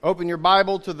Open your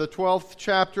Bible to the 12th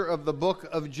chapter of the book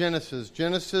of Genesis.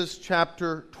 Genesis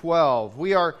chapter 12.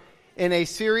 We are in a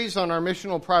series on our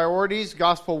missional priorities,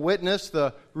 gospel witness,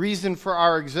 the reason for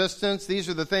our existence. These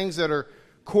are the things that are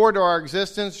core to our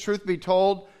existence. Truth be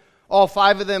told, all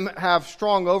five of them have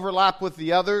strong overlap with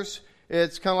the others.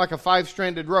 It's kind of like a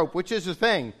five-stranded rope, which is a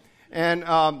thing. And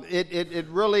it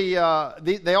really,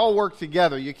 they all work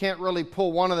together. You can't really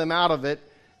pull one of them out of it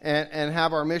and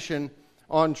have our mission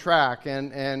on track.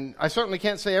 And I certainly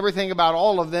can't say everything about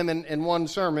all of them in one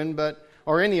sermon,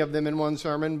 or any of them in one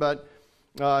sermon, but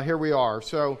here we are.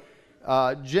 So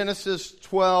Genesis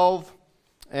 12,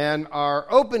 and our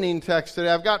opening text today,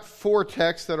 I've got four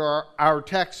texts that are our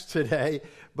text today,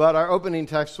 but our opening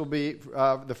text will be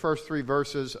the first three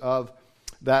verses of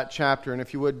that chapter. And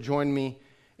if you would join me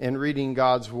in reading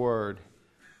God's word.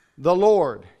 The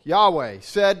Lord, Yahweh,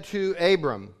 said to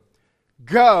Abram,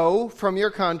 "Go from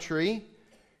your country,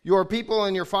 your people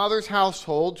and your father's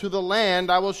household, to the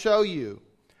land I will show you.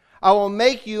 I will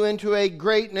make you into a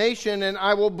great nation, and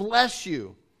I will bless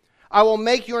you. I will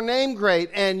make your name great,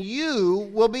 and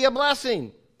you will be a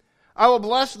blessing. I will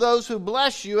bless those who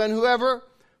bless you, and whoever,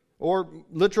 or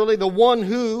literally the one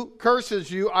who curses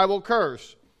you, I will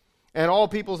curse. And all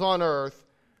peoples on earth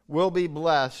will be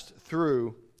blessed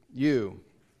through you."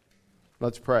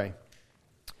 Let's pray.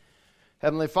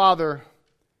 Heavenly Father,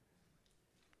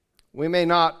 we may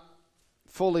not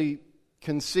fully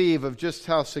conceive of just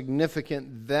how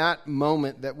significant that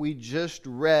moment that we just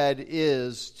read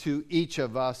is to each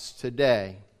of us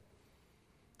today.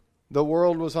 The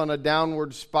world was on a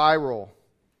downward spiral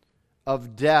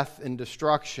of death and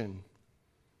destruction,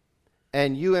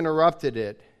 and you interrupted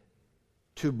it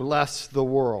to bless the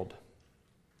world.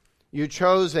 You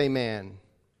chose a man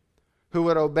who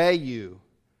would obey you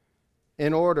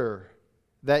in order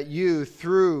that you,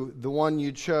 through the one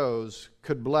you chose,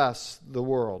 could bless the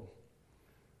world.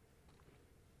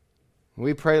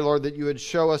 We pray, Lord, that you would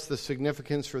show us the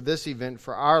significance for this event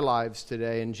for our lives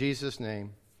today. In Jesus'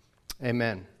 name,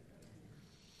 amen.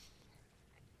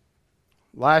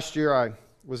 Last year I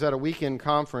was at a weekend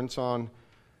conference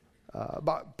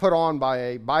put on by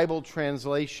a Bible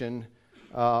translation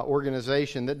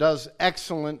organization that does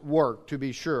excellent work, to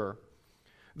be sure.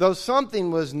 Though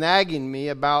something was nagging me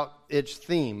about its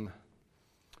theme.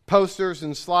 Posters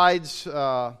and slides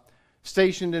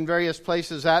stationed in various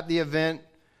places at the event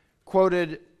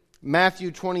quoted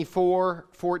Matthew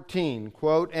 24:14,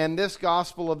 quote, "And this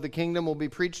gospel of the kingdom will be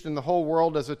preached in the whole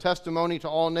world as a testimony to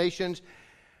all nations,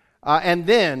 and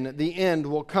then the end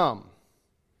will come."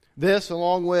 This,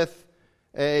 along with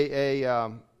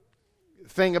a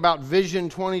thing about Vision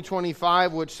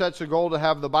 2025, which sets a goal to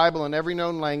have the Bible in every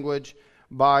known language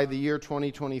by the year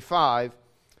 2025,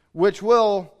 which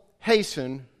will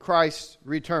hasten Christ's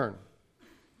return.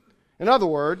 In other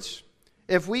words,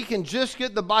 if we can just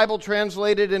get the Bible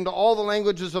translated into all the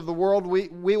languages of the world, we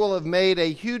will have made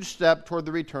a huge step toward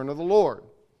the return of the Lord.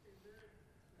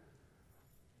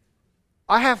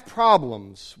 I have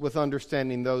problems with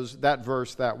understanding that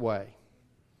verse that way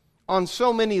on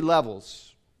so many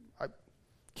levels. I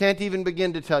can't even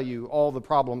begin to tell you all the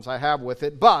problems I have with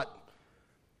it, but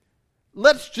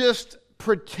let's just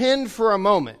pretend for a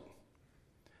moment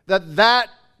that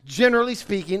generally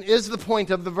speaking, is the point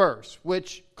of the verse,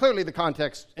 which clearly the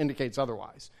context indicates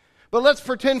otherwise. But let's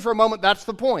pretend for a moment that's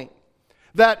the point.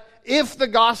 That if the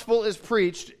gospel is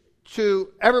preached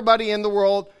to everybody in the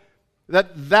world,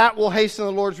 that will hasten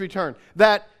the Lord's return.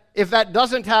 That if that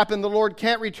doesn't happen, the Lord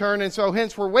can't return, and so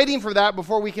hence we're waiting for that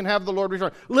before we can have the Lord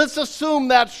return. Let's assume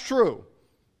that's true,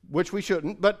 which we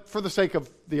shouldn't, but for the sake of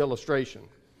the illustration.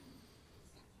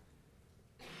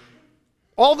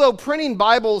 Although printing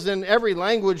Bibles in every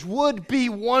language would be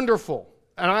wonderful,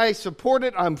 and I support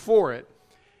it, I'm for it,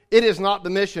 it is not the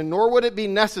mission, nor would it be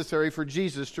necessary for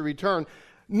Jesus to return,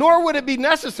 nor would it be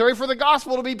necessary for the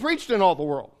gospel to be preached in all the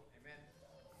world. Amen.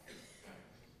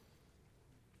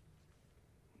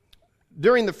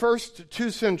 During the first 2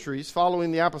 centuries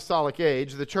following the apostolic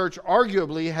age, the church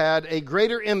arguably had a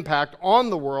greater impact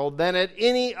on the world than at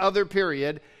any other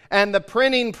period, and the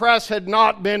printing press had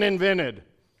not been invented.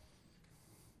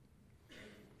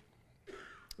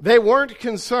 They weren't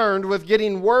concerned with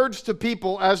getting words to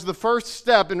people as the first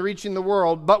step in reaching the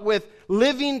world, but with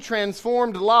living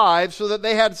transformed lives so that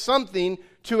they had something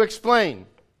to explain.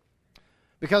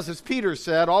 Because as Peter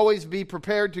said, always be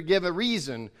prepared to give a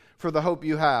reason for the hope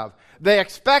you have. They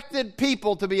expected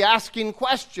people to be asking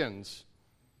questions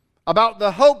about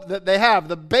the hope that they have,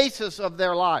 the basis of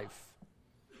their life.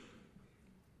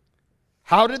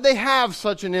 How did they have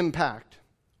such an impact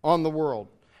on the world?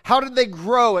 How did they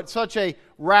grow at such a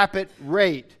rapid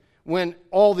rate? when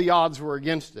all the odds were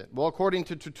against it? Well, according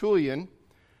to Tertullian,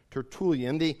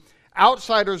 the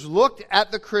outsiders looked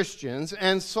at the Christians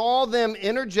and saw them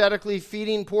energetically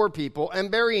feeding poor people and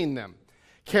burying them,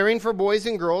 caring for boys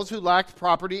and girls who lacked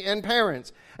property and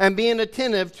parents, and being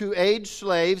attentive to aged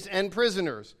slaves and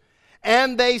prisoners.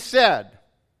 And they said,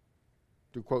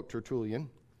 to quote Tertullian,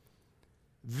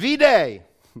 "Vide,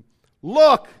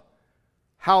 look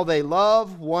how they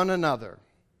love one another."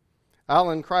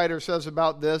 Alan Kreider says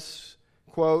about this,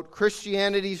 quote,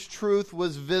 "Christianity's truth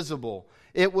was visible.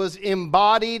 It was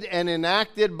embodied and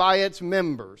enacted by its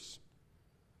members.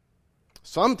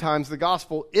 Sometimes the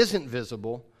gospel isn't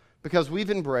visible because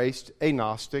we've embraced a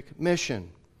Gnostic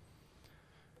mission.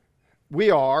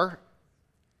 We are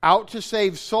out to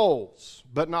save souls,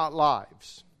 but not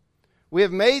lives. We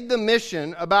have made the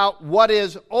mission about what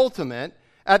is ultimate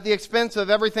at the expense of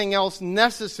everything else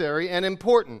necessary and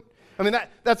important." I mean,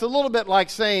 that's a little bit like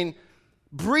saying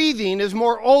breathing is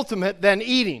more ultimate than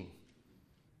eating.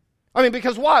 I mean,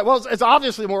 because why? Well, it's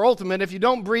obviously more ultimate. If you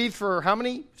don't breathe for how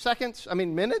many seconds? I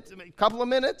mean, minutes? A couple of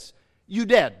minutes? You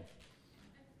dead.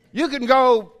 You can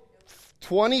go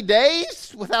 20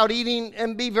 days without eating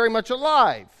and be very much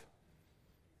alive.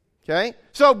 Okay?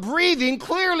 So breathing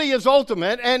clearly is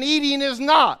ultimate and eating is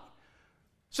not.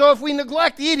 So if we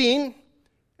neglect eating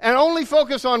and only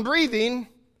focus on breathing,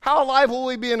 how alive will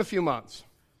we be in a few months?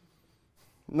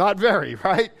 Not very,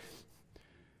 right?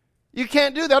 You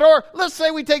can't do that. Or let's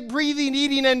say we take breathing,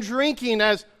 eating, and drinking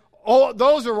as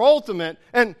those are ultimate.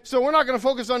 And so we're not going to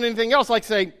focus on anything else, like,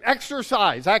 say,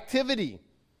 exercise, activity.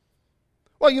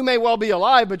 Well, you may well be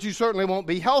alive, but you certainly won't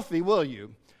be healthy, will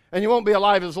you? And you won't be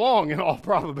alive as long, in all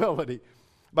probability,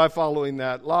 by following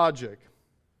that logic.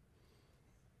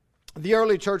 The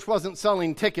early church wasn't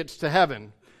selling tickets to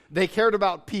heaven. They cared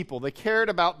about people. They cared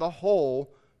about the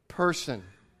whole person.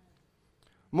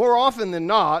 More often than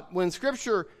not, when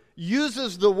Scripture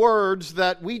uses the words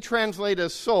that we translate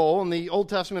as soul, in the Old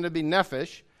Testament it would be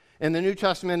nephesh, in the New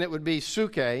Testament it would be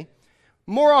suke,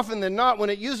 more often than not, when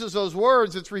it uses those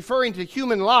words, it's referring to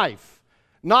human life,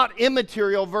 not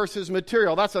immaterial versus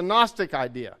material. That's a Gnostic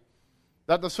idea,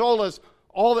 that the soul is,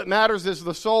 all that matters is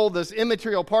the soul, this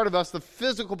immaterial part of us, the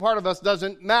physical part of us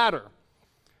doesn't matter.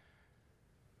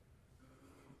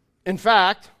 In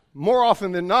fact, more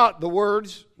often than not, the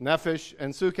words nephesh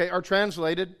and suke are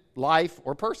translated life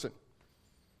or person.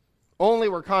 Only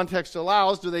where context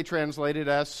allows do they translate it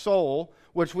as soul,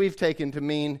 which we've taken to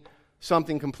mean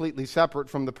something completely separate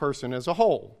from the person as a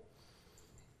whole.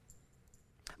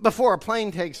 Before a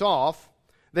plane takes off,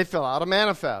 they fill out a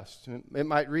manifest. It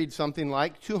might read something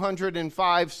like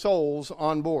 205 souls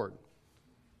on board.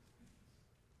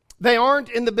 They aren't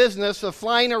in the business of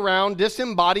flying around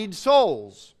disembodied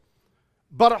souls,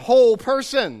 but whole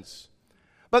persons.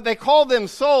 But they call them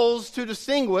souls to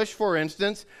distinguish, for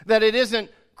instance, that it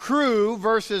isn't crew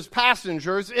versus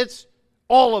passengers, it's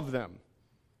all of them.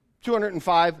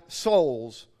 205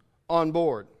 souls on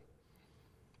board.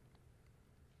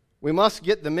 We must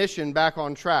get the mission back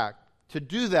on track. To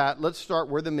do that, let's start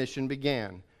where the mission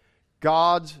began.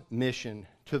 God's mission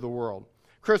to the world.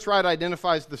 Chris Wright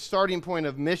identifies the starting point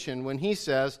of mission when he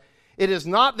says, "It is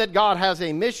not that God has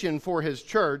a mission for His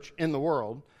church in the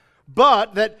world,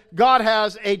 but that God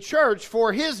has a church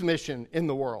for His mission in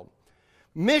the world."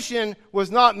 Mission was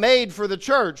not made for the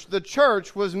church. The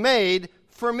church was made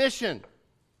for mission.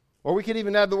 Or we could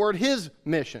even add the word His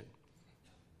mission.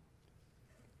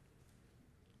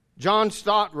 John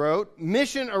Stott wrote,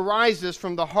 "Mission arises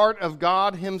from the heart of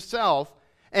God Himself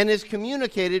and is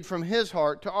communicated from His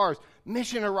heart to ours."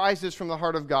 Mission arises from the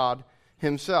heart of God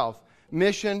Himself.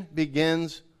 Mission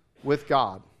begins with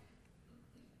God.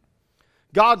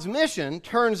 God's mission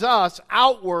turns us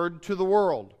outward to the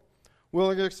world.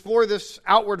 We'll explore this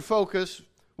outward focus,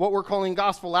 what we're calling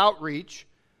gospel outreach,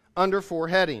 under 4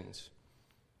 headings.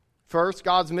 First,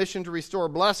 God's mission to restore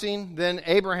blessing, then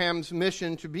Abraham's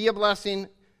mission to be a blessing,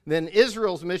 then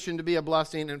Israel's mission to be a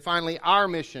blessing, and finally our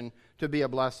mission to be a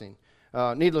blessing.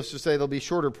 Needless to say, there'll be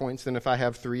shorter points than if I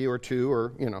have 3 or 2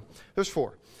 or, there's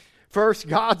 4. First,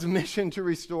 God's mission to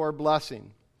restore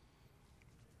blessing.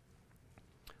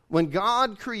 When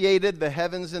God created the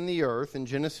heavens and the earth in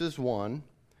Genesis 1,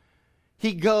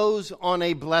 He goes on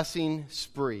a blessing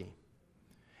spree.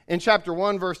 In chapter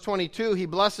 1, verse 22, He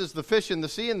blesses the fish in the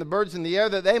sea and the birds in the air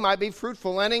that they might be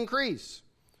fruitful and increase.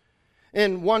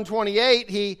 In 1:28,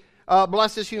 He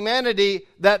blesses humanity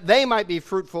that they might be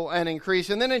fruitful and increase.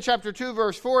 And then in chapter 2,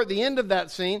 verse 4, at the end of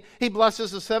that scene, He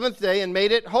blesses the 7th day and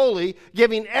made it holy,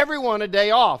 giving everyone a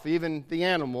day off, even the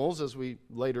animals, as we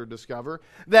later discover,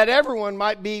 that everyone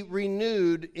might be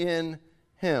renewed in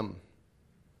Him.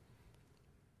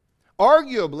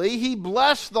 Arguably, he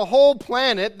blessed the whole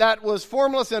planet that was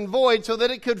formless and void so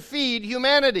that it could feed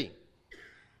humanity.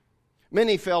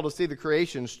 Many fail to see the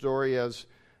creation story as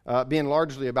being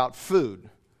largely about food.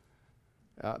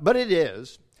 But it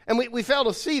is. And we fail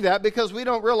to see that because we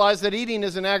don't realize that eating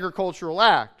is an agricultural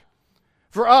act.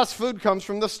 For us, food comes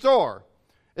from the store.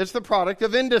 It's the product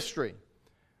of industry.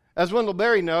 As Wendell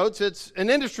Berry notes, it's an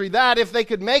industry that, if they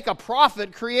could make a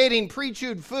profit creating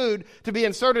pre-chewed food to be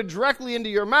inserted directly into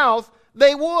your mouth,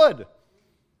 they would.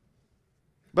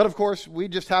 But of course, we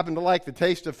just happen to like the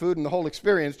taste of food and the whole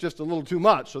experience just a little too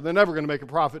much, so they're never going to make a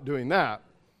profit doing that.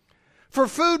 For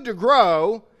food to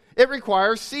grow, it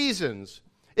requires seasons.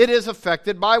 It is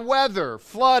affected by weather,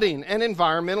 flooding, and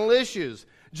environmental issues.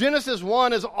 Genesis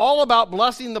 1 is all about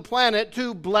blessing the planet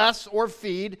to bless or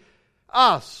feed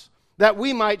us, that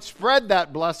we might spread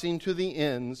that blessing to the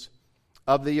ends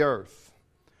of the earth.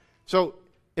 So,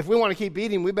 if we want to keep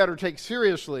eating, we better take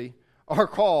seriously our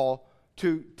call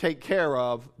to take care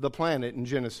of the planet in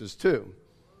Genesis 2.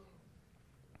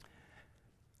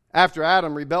 After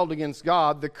Adam rebelled against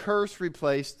God, the curse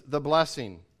replaced the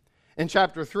blessing. In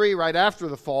chapter 3, right after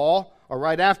the fall, or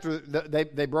right after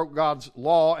they broke God's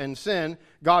law and sin,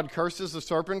 God curses the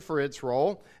serpent for its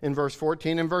role in verse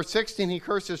 14. In verse 16, he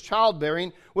curses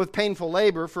childbearing with painful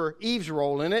labor for Eve's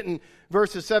role in it. In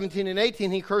verses 17 and 18,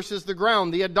 he curses the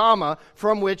ground, the Adama,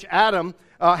 from which Adam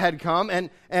had come,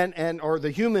 or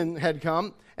the human had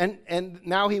come. And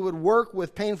now he would work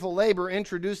with painful labor,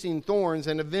 introducing thorns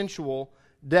and eventual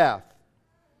death.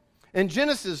 In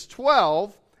Genesis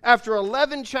 12, after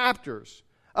 11 chapters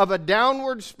of a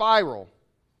downward spiral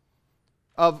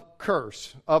of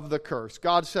the curse,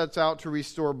 God sets out to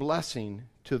restore blessing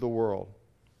to the world.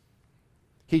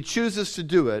 He chooses to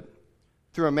do it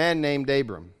through a man named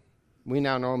Abram. We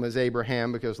now know him as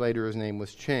Abraham because later his name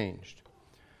was changed.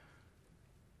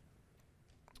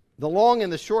 The long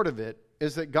and the short of it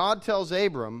is that God tells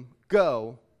Abram,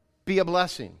 go, be a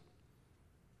blessing.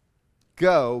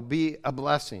 Go, be a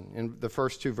blessing, in the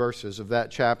first two verses of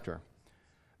that chapter.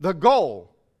 The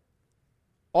goal,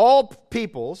 all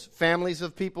peoples, families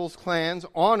of peoples, clans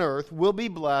on earth will be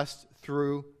blessed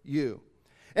through you.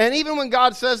 And even when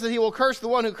God says that he will curse the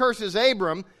one who curses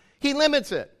Abram, he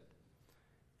limits it.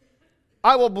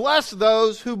 I will bless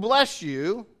those who bless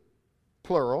you,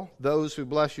 plural, those who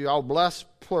bless you. I'll bless,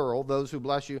 plural, those who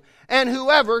bless you. And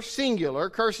whoever, singular,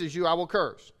 curses you, I will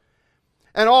curse.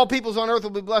 And all peoples on earth will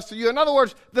be blessed through you. In other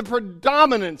words, the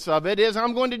predominance of it is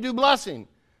I'm going to do blessing.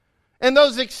 And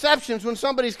those exceptions, when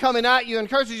somebody's coming at you and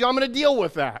curses you, I'm going to deal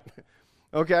with that.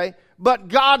 Okay? But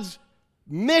God's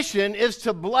mission is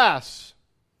to bless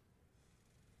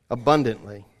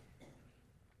abundantly.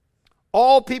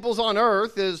 All peoples on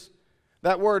earth is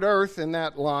that word earth in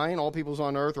that line, all peoples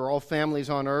on earth or all families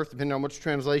on earth, depending on which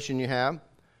translation you have,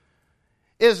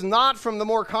 is not from the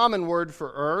more common word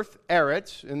for earth,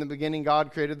 eretz. In the beginning,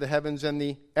 God created the heavens and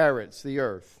the eretz, the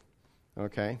earth.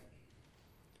 Okay?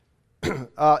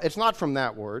 It's not from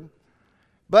that word.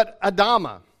 But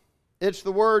Adama, it's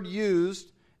the word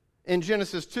used in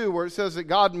Genesis 2 where it says that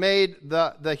God made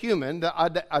the human,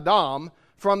 the Adam,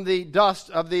 from the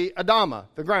dust of the Adama,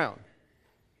 the ground.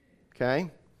 Okay?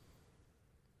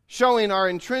 Showing our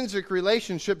intrinsic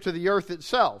relationship to the earth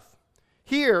itself.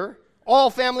 Here,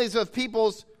 all families of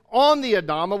peoples on the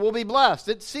Adama will be blessed.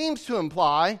 It seems to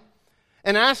imply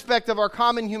an aspect of our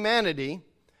common humanity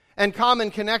and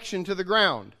common connection to the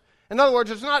ground. In other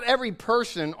words, it's not every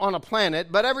person on a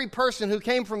planet, but every person who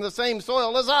came from the same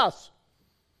soil as us.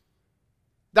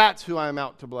 That's who I am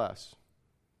out to bless.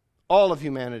 All of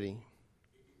humanity.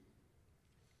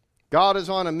 God is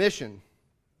on a mission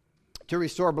to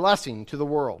restore blessing to the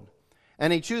world.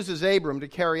 And he chooses Abram to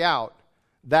carry out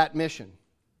that mission.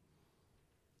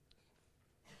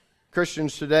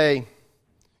 Christians today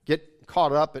get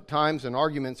caught up at times in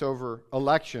arguments over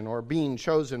election or being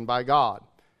chosen by God,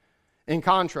 in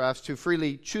contrast to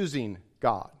freely choosing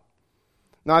God.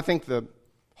 Now, I think the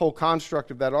whole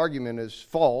construct of that argument is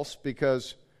false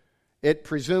because it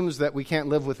presumes that we can't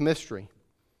live with mystery,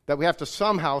 that we have to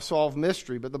somehow solve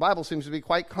mystery, but the Bible seems to be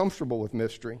quite comfortable with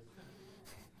mystery.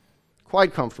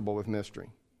 Quite comfortable with mystery.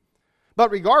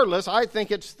 But regardless, I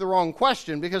think it's the wrong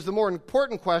question because the more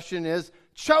important question is,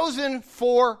 chosen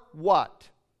for what?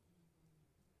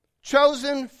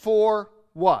 Chosen for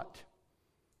what?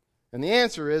 And the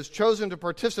answer is chosen to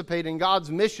participate in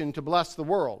God's mission to bless the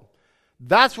world.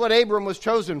 That's what Abram was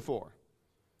chosen for.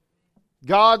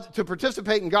 To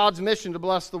participate in God's mission to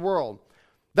bless the world.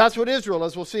 That's what Israel,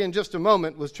 as we'll see in just a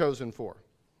moment, was chosen for.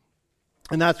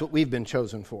 And that's what we've been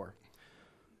chosen for.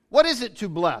 What is it to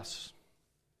bless?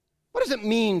 What does it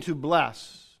mean to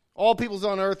bless? All peoples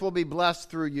on earth will be blessed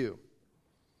through you.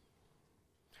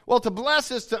 Well, to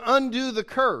bless is to undo the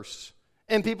curse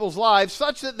in people's lives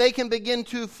such that they can begin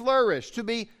to flourish, to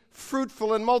be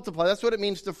fruitful and multiply. That's what it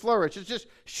means to flourish. It's just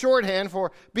shorthand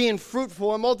for being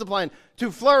fruitful and multiplying.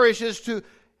 To flourish is to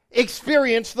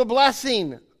experience the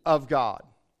blessing of God.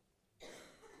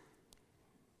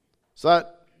 So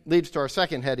that leads to our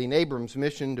second heading, Abram's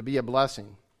mission to be a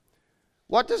blessing.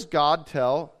 What does God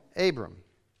tell Abram?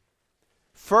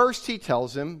 First, he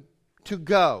tells him to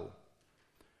go.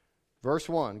 Verse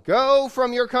 1, go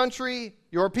from your country,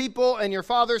 your people, and your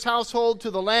father's household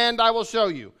to the land I will show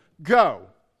you. Go.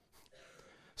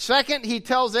 Second, he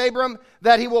tells Abram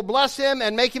that he will bless him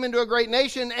and make him into a great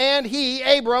nation, and he,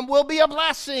 Abram, will be a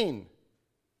blessing.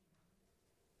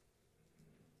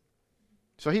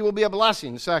 So he will be a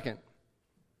blessing. Second,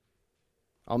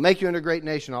 I'll make you into a great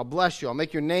nation. I'll bless you. I'll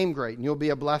make your name great, and you'll be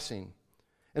a blessing.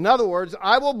 In other words,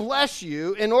 I will bless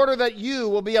you in order that you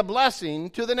will be a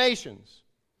blessing to the nations,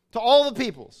 to all the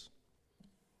peoples.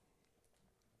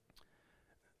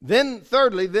 Then,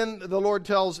 thirdly, the Lord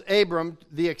tells Abram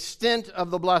the extent of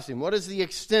the blessing. What is the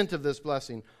extent of this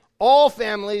blessing? All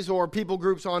families or people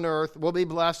groups on earth will be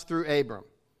blessed through Abram.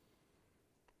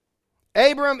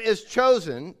 Abram is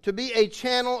chosen to be a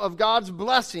channel of God's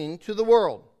blessing to the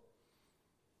world.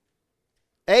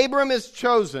 Abram is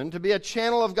chosen to be a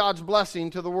channel of God's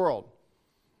blessing to the world.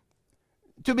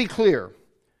 To be clear,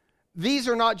 these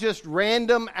are not just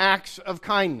random acts of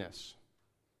kindness.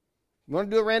 You want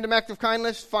to do a random act of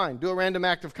kindness? Fine, do a random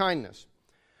act of kindness.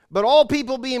 But all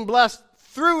people being blessed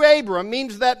through Abram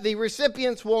means that the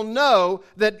recipients will know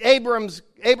that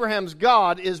Abraham's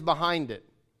God is behind it.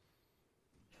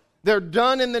 They're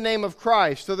done in the name of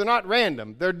Christ, so they're not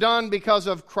random. They're done because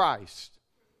of Christ.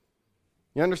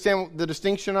 You understand the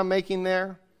distinction I'm making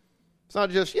there? It's not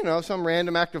just, some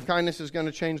random act of kindness is going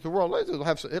to change the world. It'll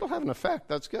have an effect.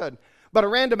 That's good. But a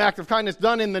random act of kindness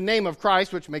done in the name of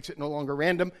Christ, which makes it no longer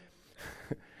random,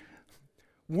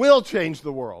 will change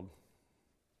the world.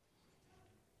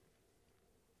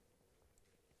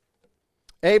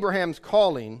 Abraham's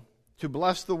calling to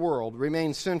bless the world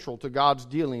remains central to God's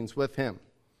dealings with him.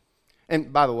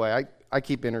 And by the way, I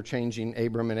keep interchanging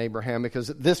Abram and Abraham because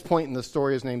at this point in the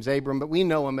story his name's Abram, but we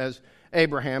know him as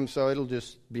Abraham, so it'll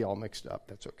just be all mixed up.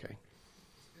 That's okay.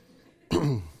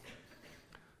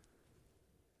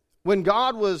 When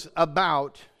God was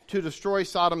about to destroy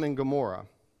Sodom and Gomorrah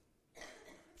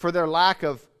for their lack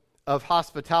of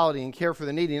hospitality and care for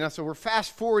the needy, so we're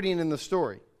fast forwarding in the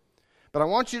story. But I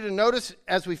want you to notice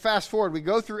as we fast forward, we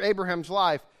go through Abraham's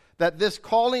life, that this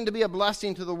calling to be a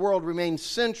blessing to the world remains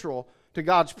central to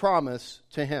God's promise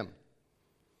to him.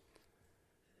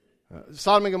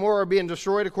 Sodom and Gomorrah are being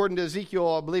destroyed according to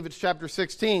Ezekiel, I believe it's chapter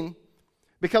 16,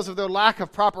 because of their lack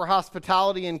of proper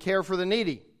hospitality and care for the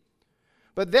needy.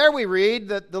 But there we read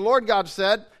that the Lord God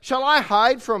said, shall I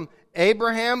hide from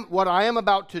Abraham what I am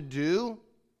about to do?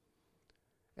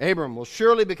 Abram will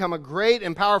surely become a great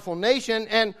and powerful nation,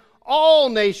 and all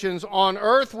nations on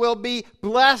earth will be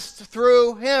blessed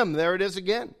through him. There it is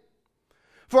again.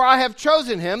 For I have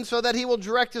chosen him so that he will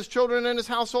direct his children and his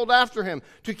household after him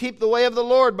to keep the way of the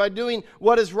Lord by doing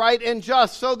what is right and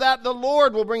just, so that the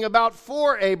Lord will bring about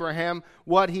for Abraham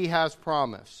what he has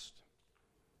promised.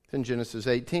 It's in Genesis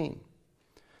 18.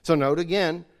 So note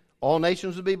again, all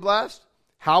nations will be blessed.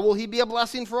 How will he be a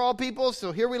blessing for all people?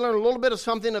 So here we learn a little bit of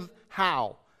something of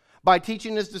how. By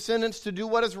teaching his descendants to do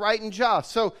what is right and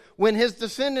just. So when his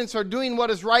descendants are doing what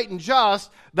is right and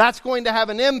just, that's going to have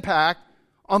an impact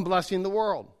on blessing the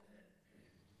world.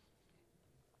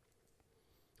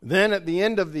 Then at the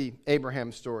end of the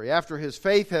Abraham story, after his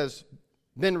faith has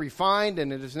been refined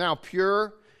and it is now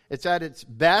pure, it's at its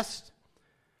best,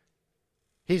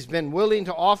 he's been willing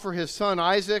to offer his son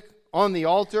Isaac on the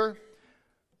altar.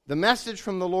 The message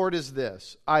from the Lord is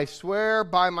this: I swear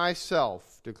by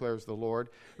myself, declares the Lord,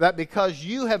 that because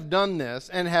you have done this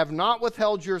and have not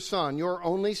withheld your son, your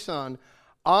only son,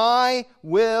 I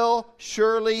will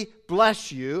surely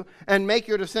bless you and make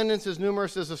your descendants as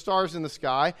numerous as the stars in the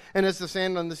sky and as the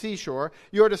sand on the seashore.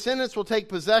 Your descendants will take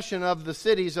possession of the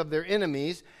cities of their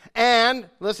enemies. And,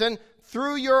 listen,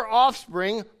 through your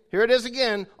offspring, here it is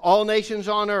again, all nations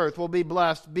on earth will be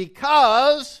blessed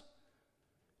because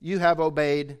you have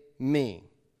obeyed me.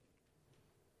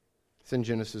 It's in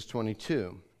Genesis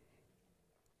 22.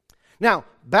 Now,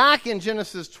 back in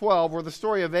Genesis 12, where the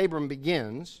story of Abram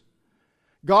begins,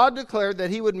 God declared that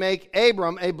he would make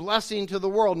Abram a blessing to the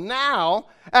world. Now,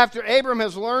 after Abram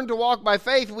has learned to walk by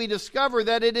faith, we discover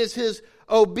that it is his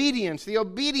obedience, the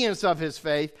obedience of his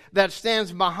faith, that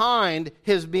stands behind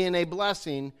his being a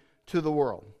blessing to the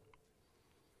world.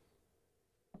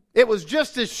 It was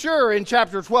just as sure in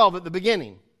chapter 12 at the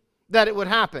beginning that it would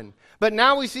happen. But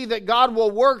now we see that God will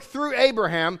work through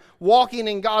Abraham, walking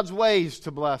in God's ways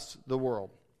to bless the world.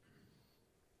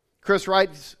 Chris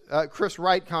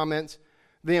Wright comments,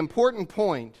 the important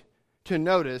point to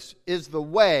notice is the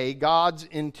way God's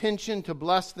intention to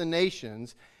bless the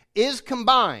nations is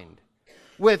combined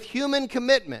with human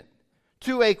commitment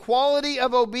to a quality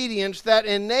of obedience that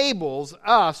enables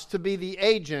us to be the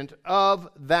agent of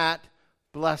that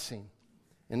blessing.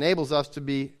 Enables us to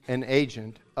be an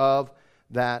agent of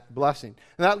that blessing.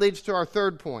 And that leads to our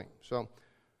third point. So,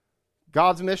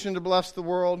 God's mission to bless the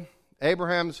world,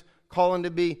 Abraham's calling to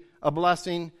be a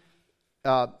blessing,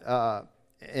 and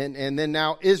then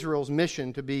now Israel's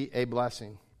mission to be a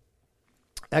blessing.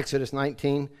 Exodus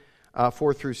 19,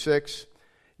 4 through 6.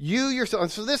 You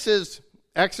yourself, so this is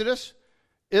Exodus.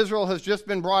 Israel has just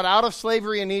been brought out of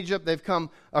slavery in Egypt. They've come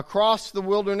across the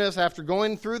wilderness after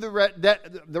going through the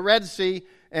Red Sea,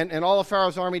 and all of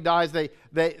Pharaoh's army dies.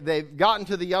 They've gotten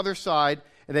to the other side,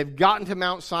 and they've gotten to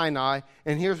Mount Sinai,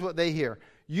 and here's what they hear.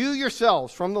 You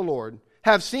yourselves, from the Lord,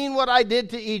 have seen what I did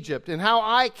to Egypt, and how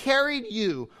I carried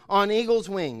you on eagle's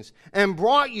wings, and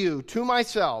brought you to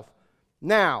myself.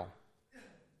 Now,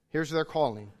 here's their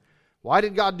calling. Why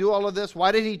did God do all of this?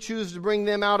 Why did He choose to bring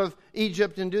them out of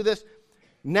Egypt and do this?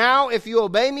 Now, if you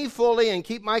obey me fully and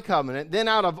keep my covenant, then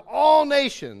out of all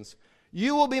nations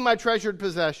you will be my treasured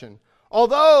possession.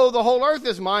 Although the whole earth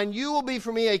is mine, you will be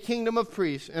for me a kingdom of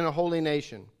priests and a holy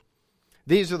nation.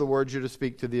 These are the words you're to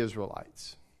speak to the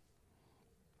Israelites.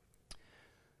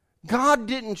 God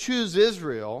didn't choose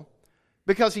Israel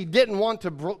because He didn't want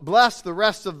to bless the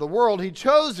rest of the world. He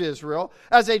chose Israel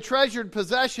as a treasured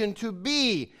possession to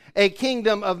be a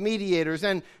kingdom of mediators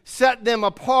and set them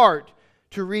apart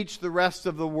to reach the rest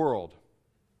of the world.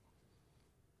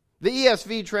 The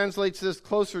ESV translates this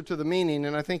closer to the meaning,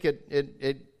 and I think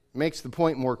it makes the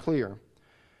point more clear.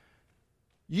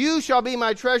 You shall be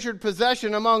my treasured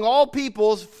possession among all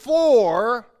peoples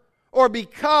for, or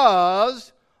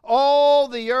because, all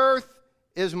the earth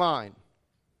is mine.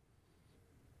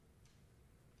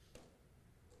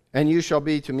 And you shall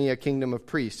be to me a kingdom of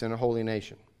priests and a holy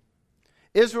nation.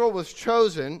 Israel was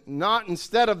chosen not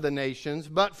instead of the nations,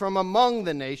 but from among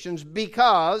the nations,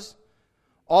 because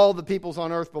all the peoples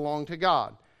on earth belong to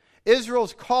God.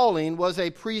 Israel's calling was a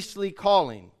priestly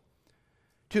calling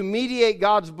to mediate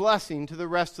God's blessing to the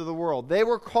rest of the world. They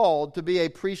were called to be a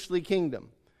priestly kingdom,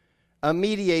 a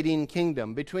mediating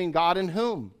kingdom. Between God and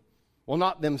whom? Well,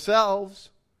 not themselves.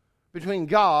 Between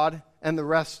God and the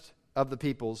rest of the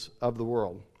peoples of the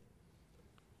world.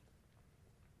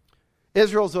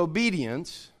 Israel's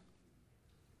obedience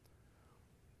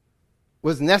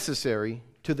was necessary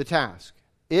to the task.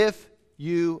 If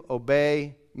you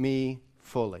obey me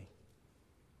fully.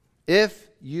 If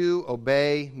you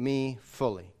obey me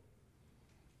fully.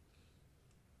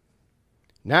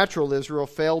 Natural Israel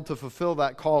failed to fulfill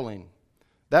that calling.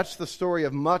 That's the story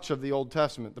of much of the Old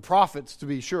Testament. The prophets, to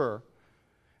be sure,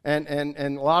 and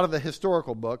a lot of the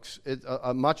historical books,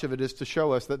 much of it is to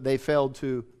show us that they failed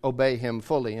to obey Him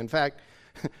fully. In fact,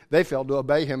 they failed to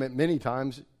obey Him at many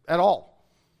times at all.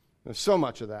 There's so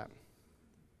much of that.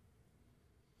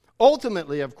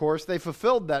 Ultimately, of course, they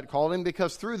fulfilled that calling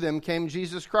because through them came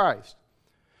Jesus Christ,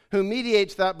 who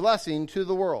mediates that blessing to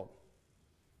the world.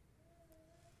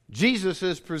 Jesus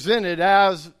is presented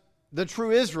as the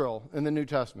true Israel in the New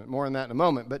Testament. More on that in a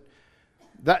moment. But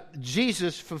that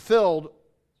Jesus fulfilled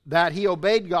that. He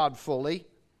obeyed God fully,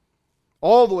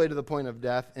 all the way to the point of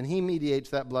death, and He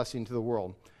mediates that blessing to the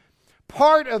world.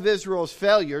 Part of Israel's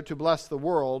failure to bless the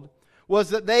world was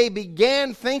that they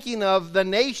began thinking of the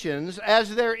nations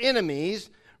as their enemies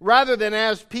rather than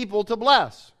as people to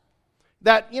bless.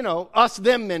 That,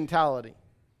 us-them mentality.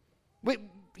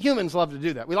 Humans love to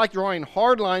do that. We like drawing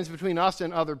hard lines between us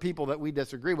and other people that we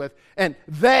disagree with, and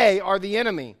they are the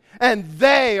enemy. And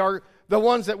they are the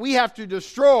ones that we have to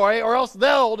destroy, or else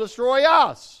they'll destroy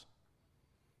us.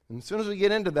 And as soon as we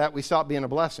get into that, we stop being a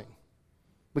blessing.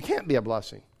 We can't be a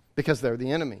blessing because they're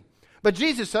the enemy. But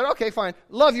Jesus said, okay, fine,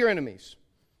 love your enemies.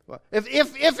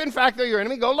 If in fact they're your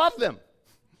enemy, go love them.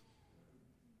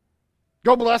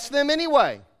 Go bless them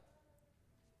anyway.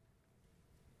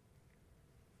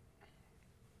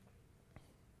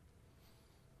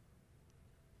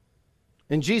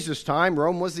 In Jesus' time,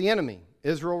 Rome was the enemy.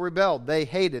 Israel rebelled. They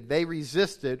hated. They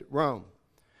resisted Rome.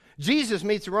 Jesus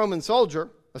meets a Roman soldier,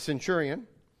 a centurion,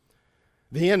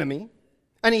 the enemy,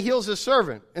 and He heals his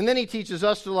servant. And then He teaches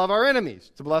us to love our enemies,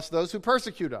 to bless those who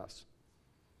persecute us.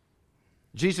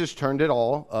 Jesus turned it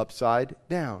all upside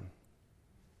down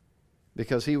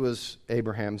because He was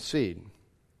Abraham's seed.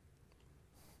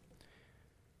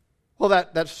 Well,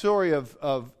 that story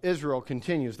of Israel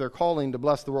continues. Their calling to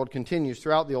bless the world continues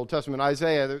throughout the Old Testament.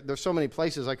 Isaiah, there's so many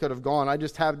places I could have gone. I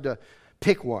just had to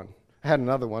pick one. I had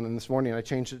another one, and this morning I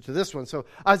changed it to this one. So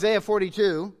Isaiah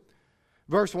 42,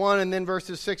 verse 1, and then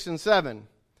verses 6 and 7.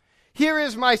 Here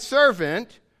is my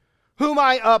servant, whom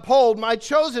I uphold, my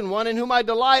chosen one, in whom I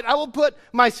delight. I will put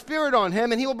my spirit on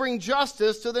him, and he will bring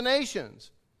justice to the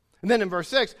nations. And then in verse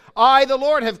 6, I, the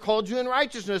Lord, have called you in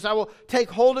righteousness. I will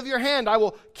take hold of your hand. I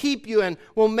will keep you and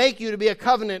will make you to be a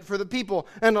covenant for the people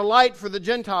and a light for the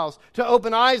Gentiles, to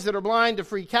open eyes that are blind, to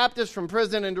free captives from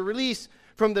prison, and to release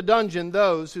from the dungeon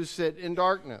those who sit in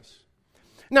darkness.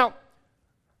 Now,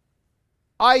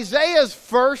 Isaiah's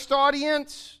first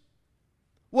audience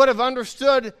would have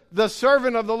understood the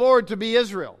servant of the Lord to be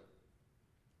Israel.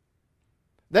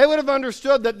 They would have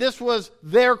understood that this was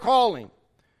their calling.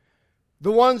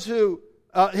 The ones who,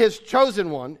 his chosen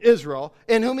one, Israel,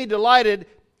 in whom he delighted,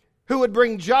 who would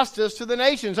bring justice to the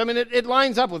nations. I mean, it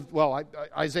lines up with,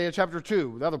 Isaiah chapter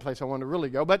 2, the other place I want to really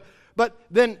go. But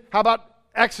then how about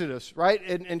Exodus, right?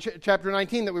 In chapter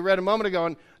 19 that we read a moment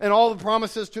ago, and all the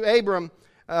promises to Abram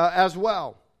as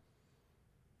well.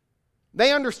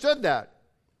 They understood that.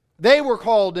 They were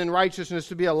called in righteousness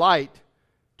to be a light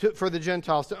for the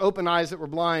Gentiles, to open eyes that were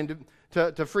blind,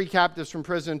 to free captives from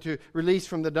prison, to release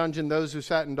from the dungeon those who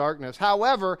sat in darkness.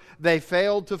 However, they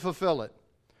failed to fulfill it.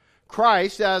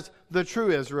 Christ, as the true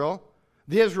Israel,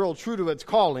 the Israel true to its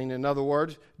calling, in other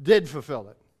words, did fulfill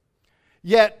it.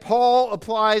 Yet Paul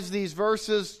applies these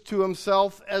verses to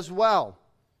himself as well.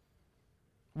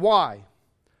 Why?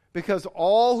 Because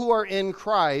all who are in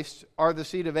Christ are the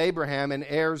seed of Abraham and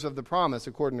heirs of the promise,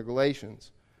 according to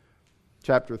Galatians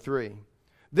chapter 3.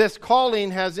 This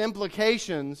calling has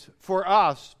implications for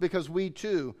us because we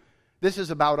too, this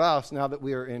is about us now that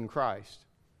we are in Christ.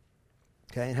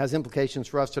 Okay, it has implications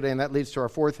for us today, and that leads to our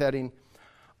fourth heading,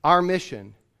 our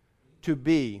mission to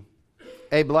be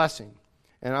a blessing.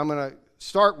 And I'm going to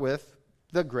start with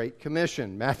the Great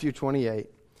Commission, Matthew 28,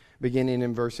 beginning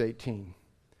in verse 18.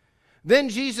 Then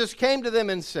Jesus came to them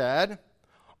and said,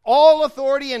 all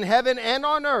authority in heaven and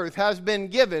on earth has been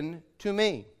given to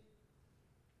me.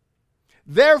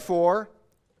 Therefore,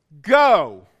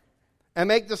 go and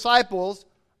make disciples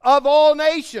of all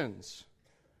nations,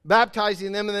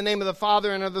 baptizing them in the name of the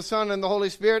Father and of the Son and the Holy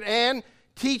Spirit, and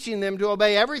teaching them to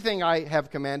obey everything I have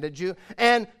commanded you.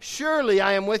 And surely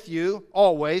I am with you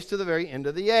always to the very end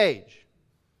of the age.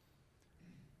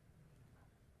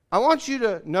 I want you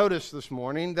to notice this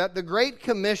morning that the Great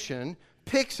Commission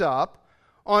picks up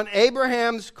on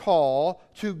Abraham's call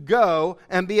to go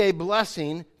and be a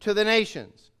blessing to the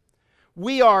nations.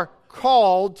 We are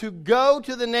called to go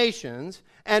to the nations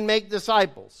and make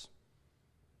disciples.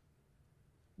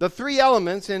 The three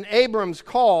elements in Abram's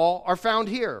call are found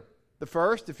here. The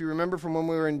first, if you remember from when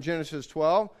we were in Genesis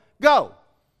 12, go.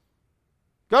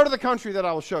 Go to the country that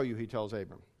I will show you, he tells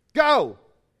Abram. Go.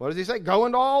 What does he say? Go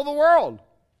into all the world.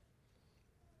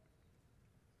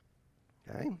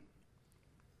 Okay.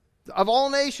 Of all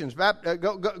nations.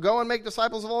 Go and make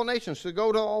disciples of all nations. So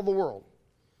go to all the world.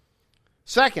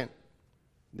 Second,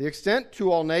 the extent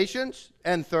to all nations.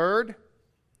 And third,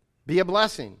 be a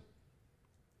blessing.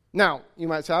 Now, you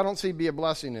might say, I don't see be a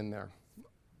blessing in there.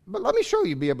 But let me show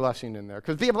you be a blessing in there.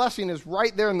 Because be a blessing is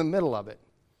right there in the middle of it.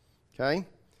 Okay?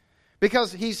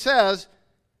 Because he says,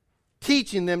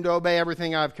 teaching them to obey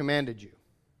everything I've commanded you.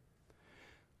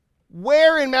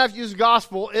 Where in Matthew's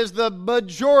gospel is the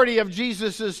majority of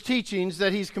Jesus' teachings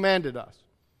that he's commanded us?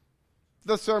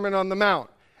 The Sermon on the Mount.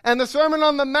 And the Sermon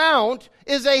on the Mount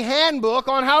is a handbook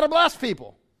on how to bless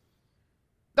people.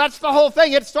 That's the whole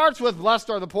thing. It starts with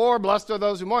blessed are the poor, blessed are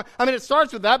those who mourn. I mean, it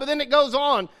starts with that, but then it goes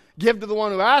on. Give to the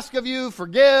one who asks of you,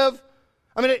 forgive.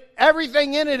 I mean,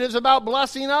 everything in it is about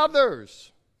blessing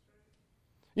others.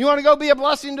 You want to go be a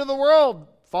blessing to the world?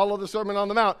 Follow the Sermon on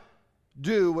the Mount.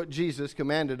 Do what Jesus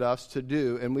commanded us to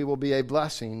do, and we will be a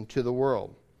blessing to the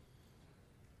world.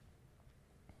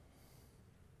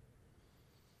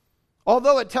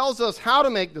 Although it tells us how to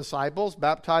make disciples,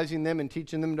 baptizing them and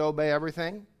teaching them to obey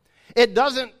everything, it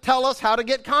doesn't tell us how to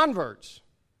get converts.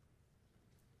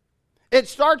 It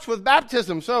starts with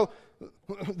baptism, so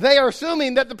they are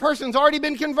assuming that the person's already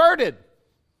been converted.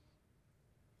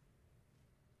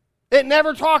 It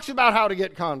never talks about how to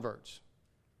get converts.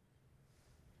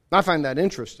 I find that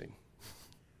interesting.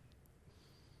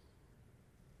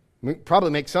 We probably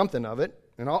make something of it,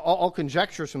 and I'll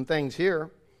conjecture some things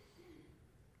here.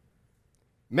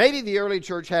 Maybe the early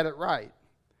church had it right.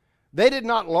 They did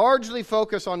not largely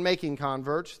focus on making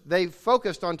converts. They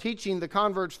focused on teaching the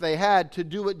converts they had to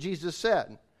do what Jesus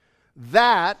said.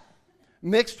 That,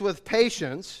 mixed with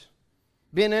patience,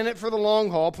 being in it for the long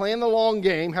haul, playing the long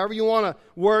game, however you want to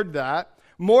word that,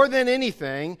 more than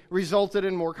anything, resulted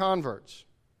in more converts.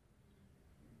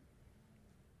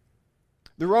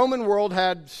 The Roman world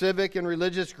had civic and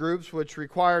religious groups which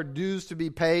required dues to be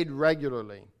paid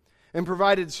regularly and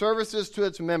provided services to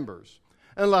its members,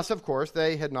 unless, of course,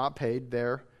 they had not paid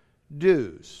their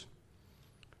dues.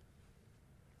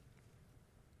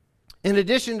 In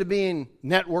addition to being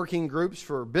networking groups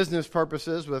for business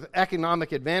purposes with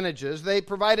economic advantages, they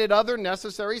provided other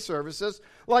necessary services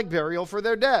like burial for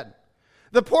their dead.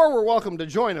 The poor were welcome to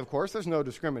join, of course, there's no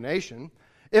discrimination,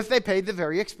 if they paid the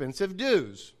very expensive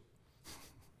dues,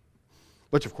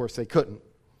 which of course they couldn't.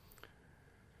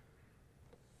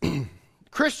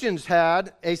 Christians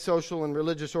had a social and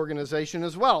religious organization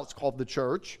as well. It's called the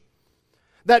church,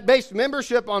 that based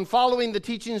membership on following the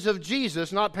teachings of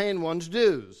Jesus, not paying one's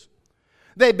dues.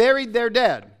 They buried their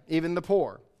dead, even the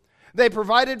poor. They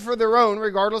provided for their own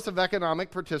regardless of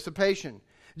economic participation.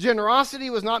 Generosity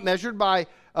was not measured by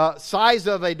size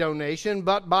of a donation,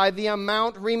 but by the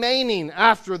amount remaining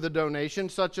after the donation,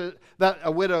 such that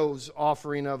a widow's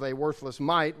offering of a worthless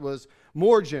mite was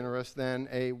more generous than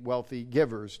a wealthy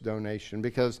giver's donation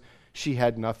because she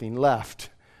had nothing left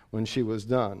when she was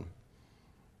done.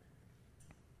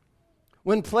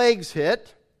 When plagues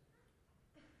hit,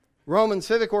 Roman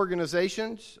civic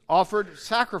organizations offered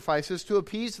sacrifices to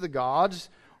appease the gods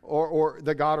or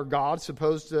the god or gods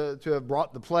supposed to have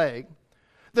brought the plague.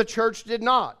 The church did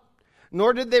not,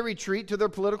 nor did they retreat to their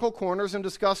political corners and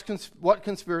discuss what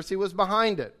conspiracy was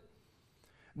behind it.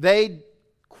 They,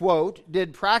 quote,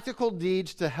 did practical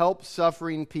deeds to help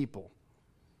suffering people.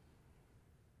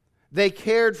 They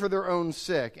cared for their own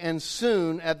sick, and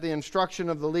soon, at the instruction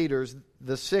of the leaders,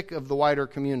 the sick of the wider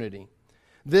community.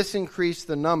 This increased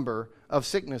the number of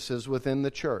sicknesses within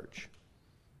the church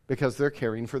because they're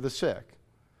caring for the sick.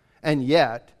 And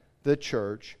yet, the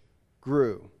church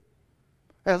grew.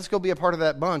 Hey, let's go be a part of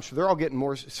that bunch. They're all getting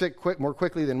more sick more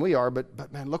quickly than we are,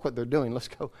 but man, look what they're doing. Let's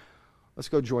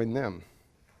go join them.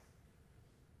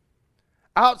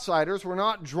 Outsiders were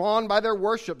not drawn by their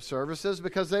worship services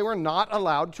because they were not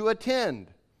allowed to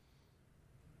attend.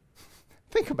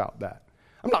 Think about that.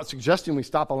 I'm not suggesting we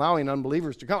stop allowing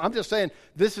unbelievers to come. I'm just saying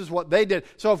this is what they did.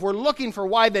 So if we're looking for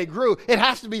why they grew, it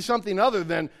has to be something other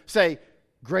than, say,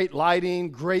 great lighting,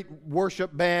 great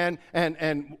worship band,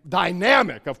 and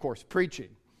dynamic, of course, preaching.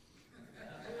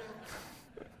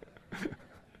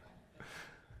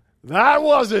 That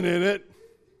wasn't in it.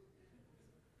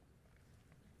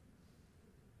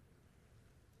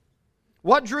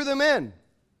 What drew them in?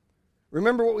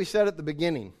 Remember what we said at the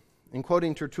beginning in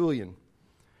quoting Tertullian,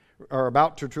 or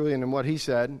about Tertullian and what he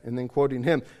said, and then quoting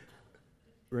him.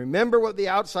 Remember what the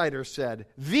outsiders said.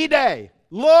 Vide,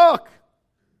 look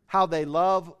how they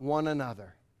love one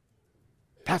another.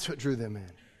 That's what drew them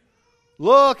in.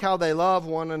 Look how they love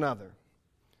one another.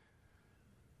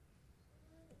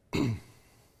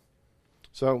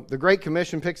 So the Great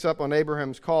Commission picks up on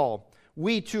Abraham's call.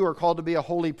 We too are called to be a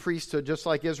holy priesthood just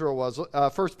like Israel was.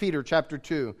 1 Peter chapter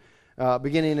 2,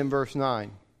 beginning in verse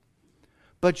 9.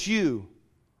 But you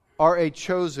are a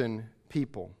chosen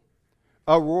people,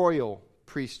 a royal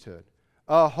priesthood,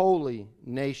 a holy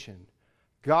nation,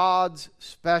 God's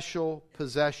special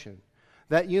possession,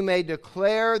 that you may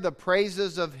declare the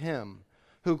praises of Him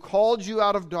who called you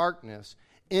out of darkness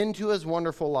into His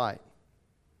wonderful light.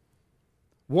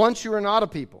 Once you were not a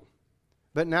people,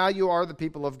 but now you are the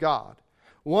people of God.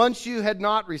 Once you had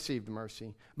not received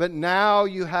mercy, but now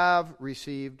you have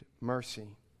received mercy.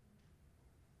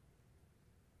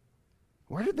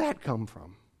 Where did that come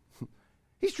from?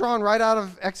 He's drawn right out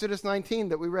of Exodus 19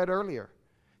 that we read earlier.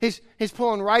 He's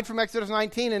pulling right from Exodus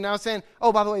 19 and now saying,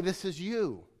 oh, by the way, this is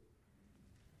you.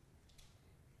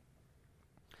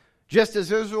 Just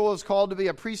as Israel is called to be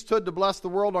a priesthood to bless the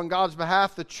world on God's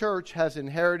behalf, the church has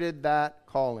inherited that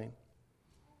calling.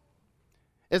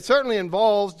 It certainly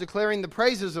involves declaring the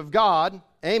praises of God,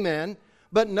 amen,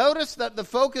 but notice that the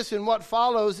focus in what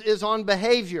follows is on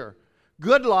behavior,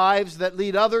 good lives that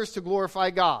lead others to glorify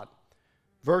God.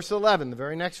 Verse 11, the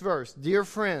very next verse, dear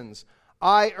friends,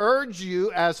 I urge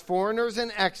you as foreigners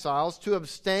and exiles to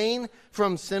abstain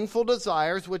from sinful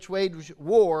desires which wage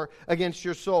war against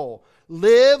your soul.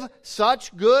 Live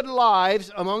such good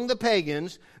lives among the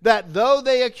pagans that though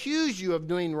they accuse you of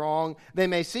doing wrong, they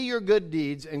may see your good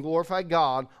deeds and glorify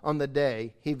God on the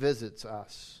day He visits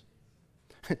us.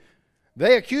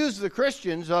 They accuse the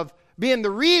Christians of being the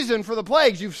reason for the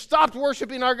plagues. You've stopped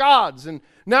worshiping our gods and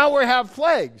now we have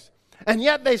plagues. And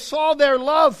yet they saw their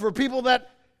love for people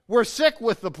that were sick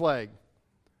with the plague.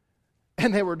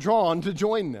 And they were drawn to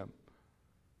join them.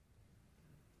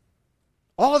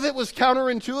 All of it was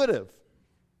counterintuitive.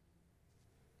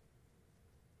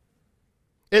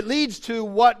 It leads to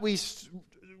what we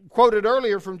quoted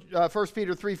earlier from 1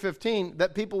 Peter 3:15,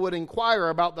 that people would inquire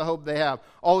about the hope they have.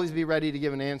 Always be ready to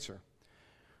give an answer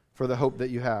for the hope that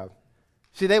you have.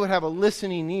 See, they would have a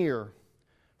listening ear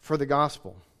for the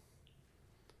gospel.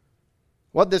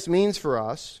 What this means for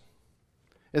us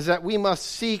is that we must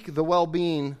seek the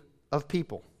well-being of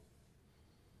people.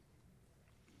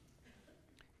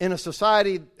 In a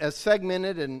society as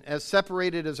segmented and as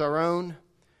separated as our own,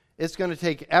 it's going to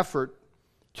take effort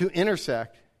to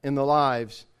intersect in the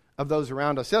lives of those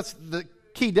around us. That's the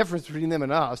key difference between them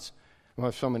and us. We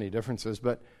have so many differences,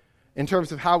 but in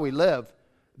terms of how we live,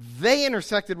 they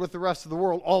intersected with the rest of the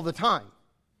world all the time.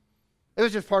 It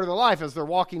was just part of their life as they're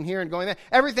walking here and going there.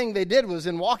 Everything they did was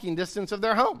in walking distance of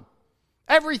their home.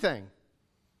 Everything.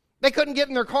 They couldn't get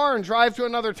in their car and drive to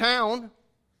another town.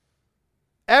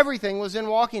 Everything was in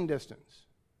walking distance.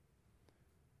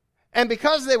 And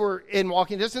because they were in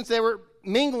walking distance, they were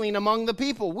mingling among the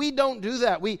people. We don't do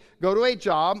that. We go to a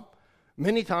job.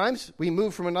 Many times we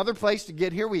move from another place to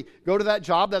get here. We go to that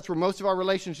job. That's where most of our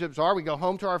relationships are. We go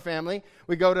home to our family.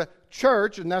 We go to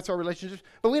church, and that's our relationships.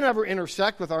 But we never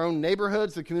intersect with our own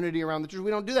neighborhoods, the community around the church.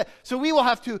 We don't do that. So we will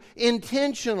have to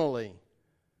intentionally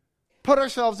put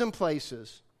ourselves in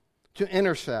places to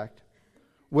intersect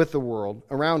with the world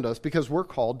around us because we're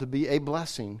called to be a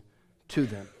blessing to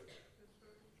them.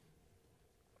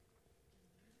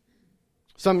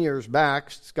 Some years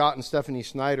back, Scott and Stephanie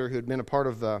Snyder, who had been a part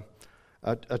of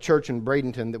a church in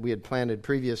Bradenton that we had planted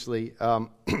previously,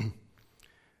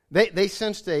 they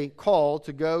sensed a call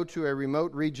to go to a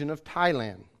remote region of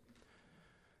Thailand.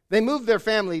 They moved their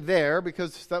family there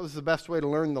because that was the best way to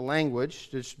learn the language,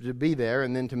 to be there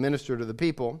and then to minister to the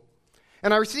people.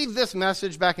 And I received this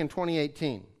message back in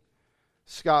 2018.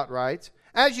 Scott writes,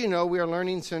 "As you know, we are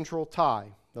learning Central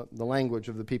Thai, the language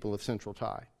of the people of Central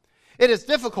Thai. It is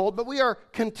difficult, but we are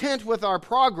content with our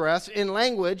progress in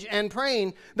language and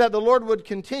praying that the Lord would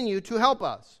continue to help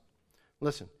us."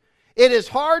 Listen, it is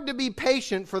hard to be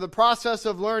patient for the process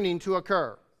of learning to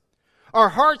occur. Our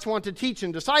hearts want to teach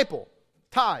and disciple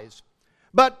Thais,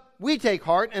 but we take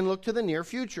heart and look to the near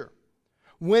future,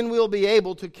 when we'll be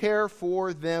able to care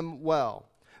for them well.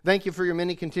 Thank you for your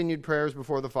many continued prayers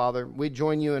before the Father. We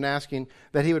join you in asking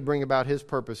that He would bring about His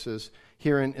purposes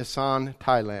here in Isan,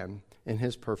 Thailand, in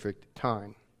His perfect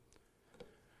time.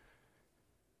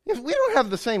 We don't have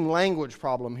the same language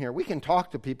problem here. We can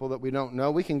talk to people that we don't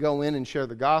know. We can go in and share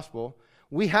the gospel.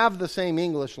 We have the same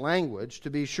English language, to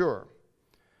be sure.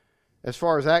 As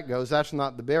far as that goes, that's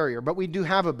not the barrier. But we do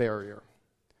have a barrier.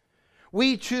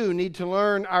 We, too, need to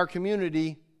learn our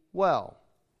community well.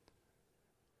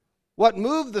 What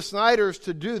moved the Snyders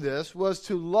to do this was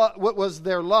what was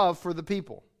their love for the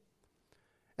people.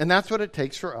 And that's what it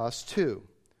takes for us, too.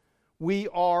 We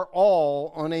are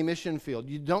all on a mission field.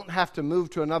 You don't have to move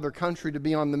to another country to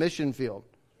be on the mission field.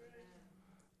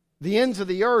 The ends of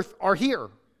the earth are here.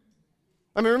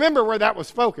 I mean, remember where that was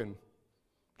spoken.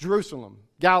 Jerusalem,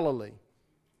 Galilee,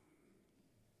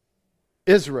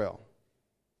 Israel.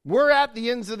 We're at the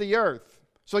ends of the earth.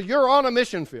 So you're on a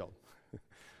mission field.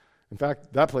 In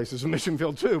fact, that place is a mission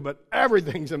field too, but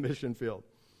everything's a mission field.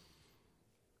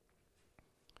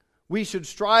 We should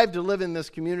strive to live in this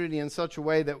community in such a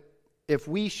way that if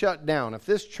we shut down, if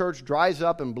this church dries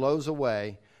up and blows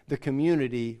away, the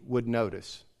community would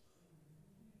notice.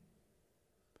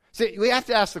 See, we have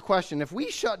to ask the question, if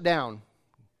we shut down,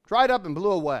 dried up and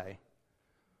blew away,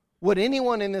 would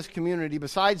anyone in this community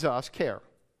besides us care?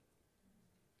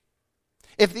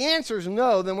 If the answer is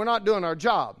no, then we're not doing our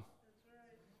job.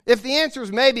 If the answer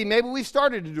is maybe we've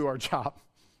started to do our job.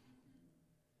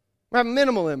 We have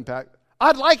minimal impact.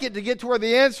 I'd like it to get to where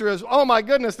the answer is, oh my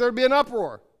goodness, there'd be an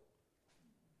uproar.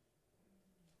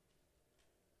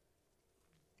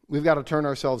 We've got to turn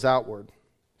ourselves outward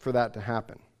for that to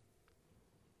happen.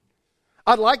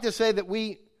 I'd like to say that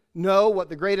we know what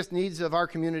the greatest needs of our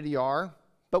community are,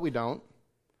 but we don't.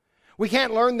 We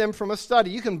can't learn them from a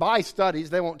study. You can buy studies.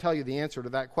 They won't tell you the answer to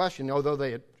that question, although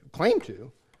they claim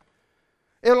to.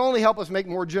 It'll only help us make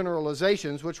more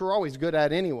generalizations, which we're always good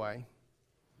at anyway.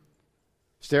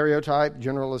 Stereotype,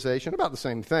 generalization, about the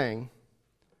same thing.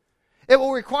 It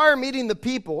will require meeting the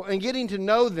people and getting to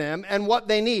know them and what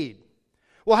they need.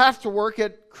 We'll have to work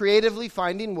at creatively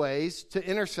finding ways to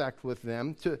intersect with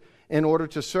them in order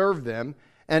to serve them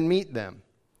and meet them.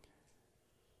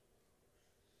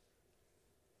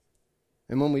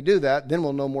 And when we do that, then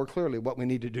we'll know more clearly what we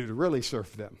need to do to really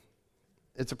serve them.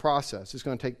 It's a process. It's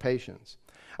going to take patience.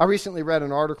 I recently read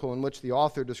an article in which the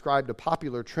author described a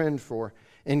popular trend for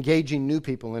engaging new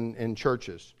people in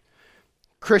churches.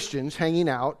 Christians hanging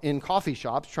out in coffee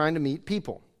shops trying to meet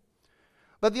people.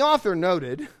 But the author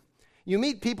noted, you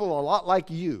meet people a lot like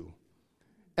you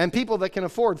and people that can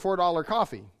afford $4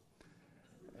 coffee.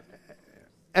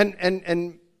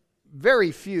 And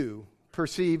very few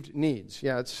perceived needs.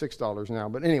 Yeah, it's $6 now,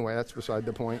 but anyway, that's beside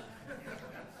the point.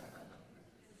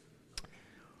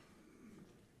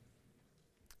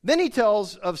 Then he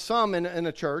tells of some in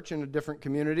a church, in a different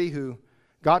community, who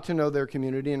got to know their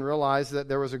community and realized that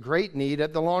there was a great need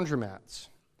at the laundromats.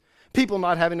 People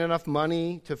not having enough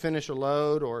money to finish a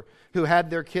load, or who had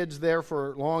their kids there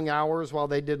for long hours while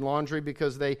they did laundry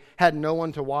because they had no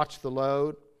one to watch the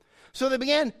load. So they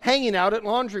began hanging out at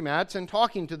laundromats and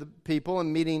talking to the people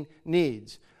and meeting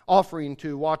needs, offering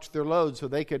to watch their load so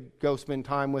they could go spend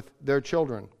time with their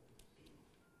children.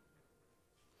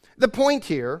 The point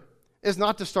here is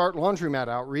not to start laundromat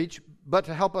outreach, but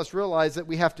to help us realize that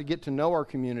we have to get to know our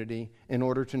community in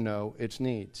order to know its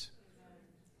needs.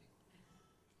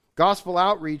 Gospel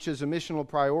outreach is a missional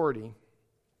priority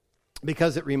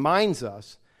because it reminds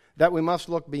us that we must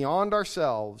look beyond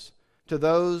ourselves to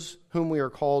those whom we are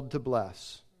called to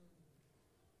bless.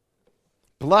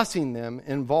 Blessing them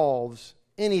involves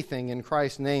anything in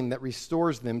Christ's name that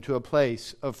restores them to a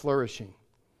place of flourishing.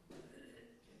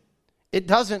 It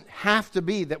doesn't have to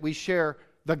be that we share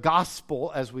the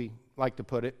gospel, as we like to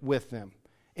put it, with them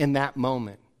in that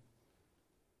moment.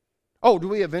 Oh, do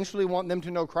we eventually want them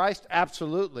to know Christ?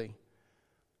 Absolutely.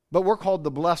 But we're called to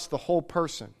bless the whole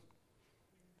person.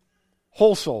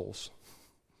 Whole souls.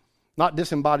 Not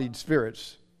disembodied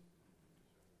spirits.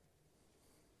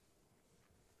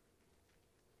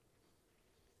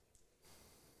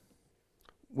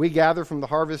 We gather from the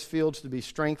harvest fields to be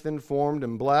strengthened, formed,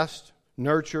 and blessed,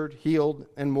 nurtured, healed,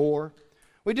 and more.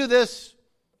 We do this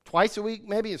twice a week,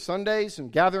 maybe Sundays,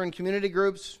 and gather in community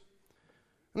groups.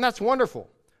 And that's wonderful.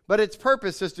 But its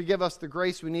purpose is to give us the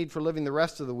grace we need for living the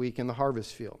rest of the week in the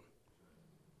harvest field.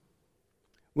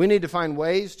 We need to find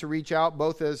ways to reach out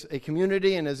both as a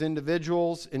community and as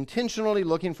individuals, intentionally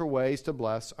looking for ways to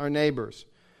bless our neighbors,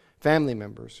 family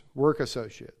members, work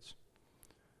associates.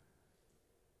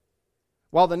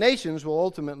 While the nations will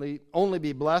ultimately only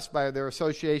be blessed by their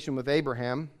association with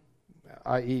Abraham,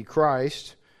 i.e.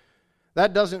 Christ,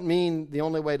 that doesn't mean the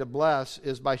only way to bless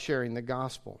is by sharing the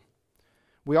gospel.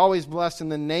 We always bless in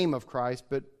the name of Christ,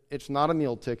 but it's not a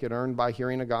meal ticket earned by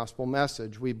hearing a gospel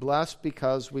message. We bless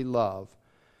because we love,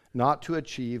 not to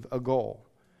achieve a goal.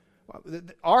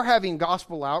 Our having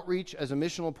gospel outreach as a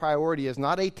missional priority is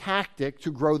not a tactic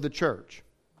to grow the church.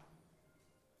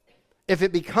 If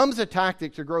it becomes a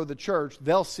tactic to grow the church,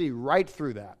 they'll see right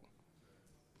through that.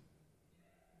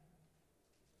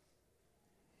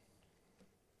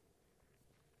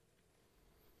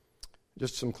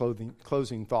 Just some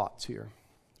closing thoughts here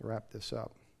to wrap this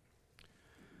up.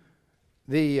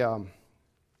 The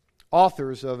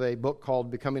authors of a book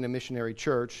called Becoming a Missionary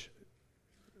Church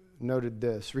noted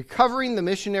this: recovering the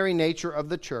missionary nature of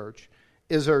the church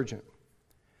is urgent,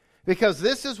 because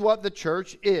this is what the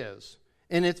church is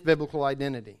in its biblical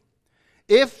identity.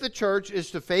 If the church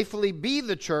is to faithfully be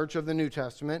the church of the New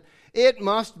Testament, it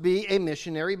must be a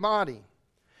missionary body.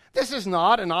 This is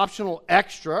not an optional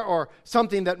extra or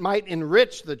something that might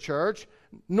enrich the church,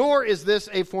 nor is this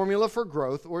a formula for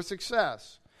growth or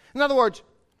success. In other words,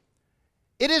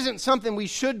 it isn't something we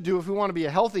should do if we want to be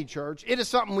a healthy church. It is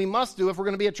something we must do if we're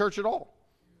going to be a church at all.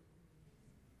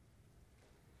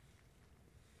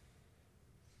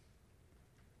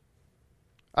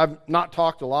 I've not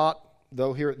talked a lot,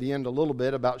 though here at the end a little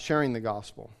bit, about sharing the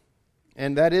gospel.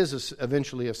 And that is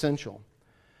eventually essential.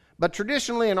 But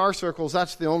traditionally in our circles,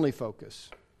 that's the only focus.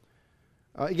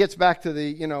 It gets back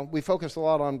to we focus a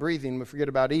lot on breathing, we forget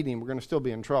about eating, we're going to still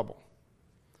be in trouble.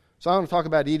 So I want to talk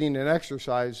about eating and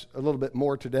exercise a little bit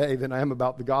more today than I am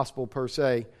about the gospel per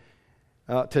se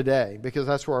today, because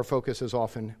that's where our focus has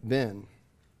often been.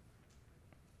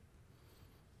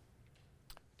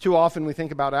 Too often we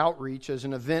think about outreach as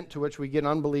an event to which we get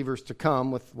unbelievers to come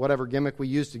with whatever gimmick we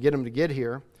use to get them to get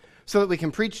here so that we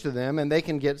can preach to them and they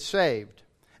can get saved.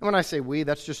 And when I say we,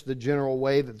 that's just the general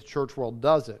way that the church world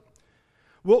does it.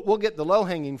 We'll get the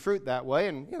low-hanging fruit that way,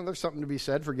 and there's something to be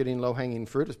said for getting low-hanging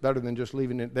fruit. It's better than just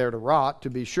leaving it there to rot,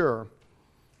 to be sure.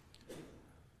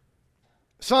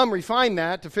 Some refine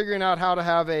that to figuring out how to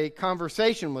have a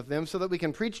conversation with them so that we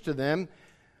can preach to them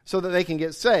so that they can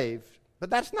get saved.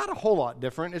 But that's not a whole lot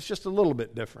different. It's just a little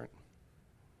bit different.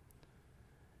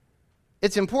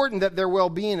 It's important that their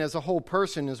well-being as a whole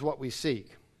person is what we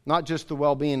seek, not just the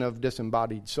well-being of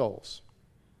disembodied souls.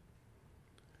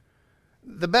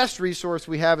 The best resource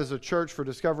we have as a church for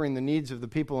discovering the needs of the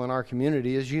people in our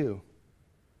community is you.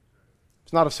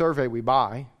 It's not a survey we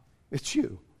buy. It's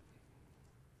you.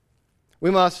 We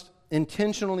must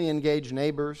intentionally engage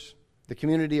neighbors, the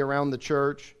community around the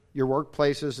church, your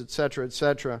workplaces,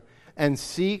 etc., and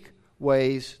seek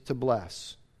ways to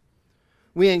bless.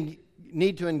 We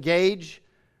need to engage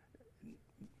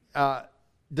them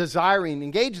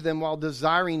while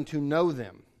desiring to know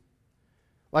them.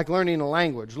 Like learning a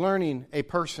language, learning a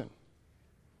person.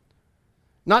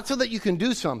 Not so that you can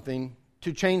do something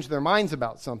to change their minds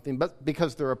about something, but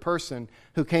because they're a person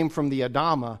who came from the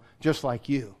Adama just like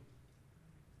you.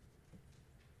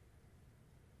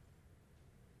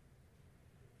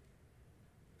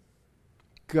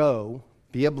 Go,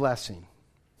 be a blessing.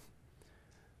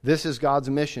 This is God's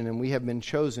mission, and we have been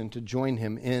chosen to join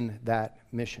Him in that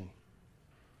mission.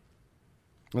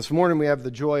 This morning we have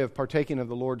the joy of partaking of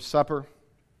the Lord's Supper.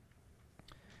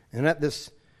 And at this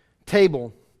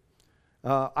table,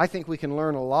 I think we can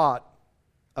learn a lot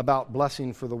about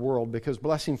blessing for the world, because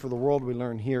blessing for the world, we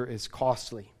learn here, is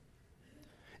costly.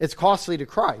 It's costly to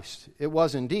Christ. It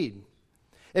was indeed.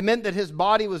 It meant that His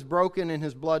body was broken and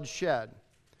His blood shed.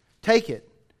 Take it.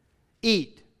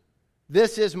 Eat.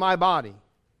 This is my body.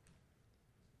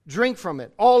 Drink from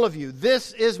it, all of you.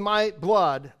 This is my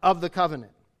blood of the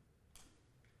covenant.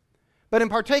 But in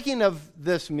partaking of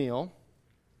this meal,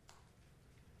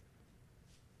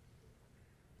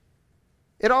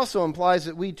 it also implies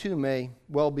that we too may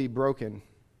well be broken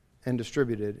and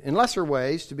distributed in lesser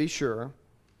ways, to be sure,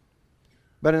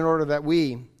 but in order that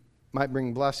we might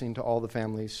bring blessing to all the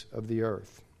families of the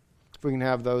earth. If we can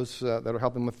have those that are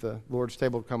helping with the Lord's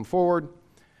table come forward.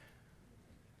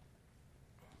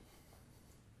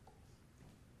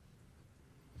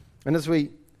 And as we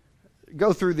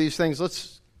go through these things,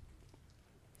 let's,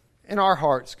 in our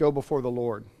hearts, go before the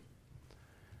Lord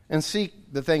and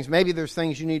seek the things. Maybe there's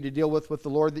things you need to deal with the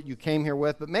Lord that you came here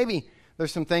with, but maybe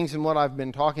there's some things in what I've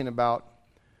been talking about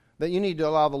that you need to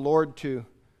allow the Lord to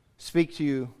speak to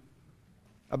you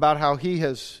about how He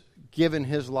has given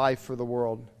His life for the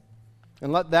world.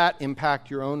 And let that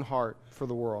impact your own heart for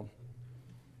the world.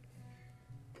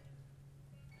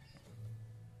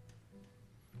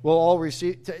 We'll all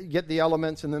get the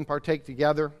elements and then partake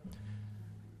together.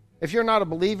 If you're not a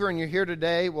believer and you're here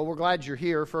today, well, we're glad you're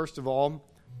here, first of all.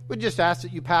 We just ask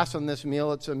that you pass on this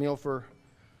meal. It's a meal for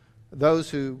those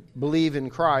who believe in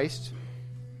Christ.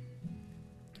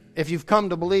 If you've come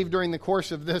to believe during the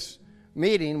course of this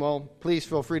meeting, well, please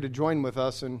feel free to join with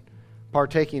us in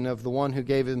partaking of the one who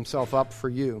gave Himself up for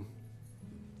you.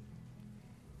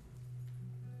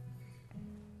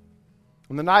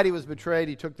 On the night He was betrayed,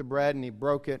 He took the bread and He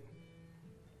broke it.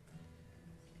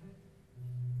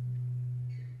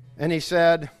 And He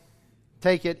said,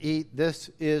 "Take it, eat, this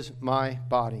is my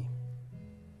body."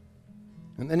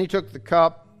 And then He took the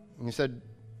cup and He said,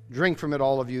 "Drink from it,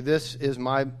 all of you, this is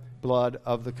my blood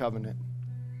of the covenant."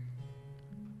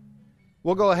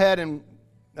 We'll go ahead and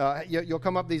you'll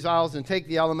come up these aisles and take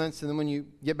the elements, and then when you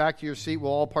get back to your seat,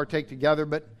 we'll all partake together.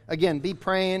 But again, be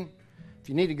praying. If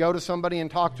you need to go to somebody and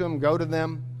talk to them, go to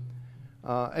them.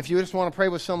 If you just want to pray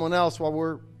with someone else while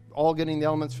we're all getting the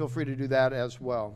elements, feel free to do that as well.